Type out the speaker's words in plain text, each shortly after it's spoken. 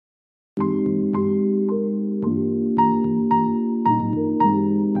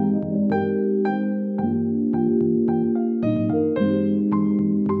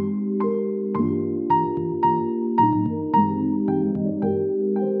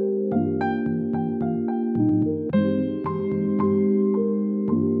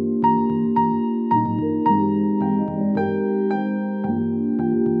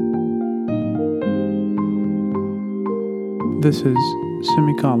This is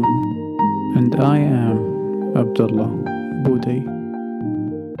Semicolon, and I am Abdullah Bouday.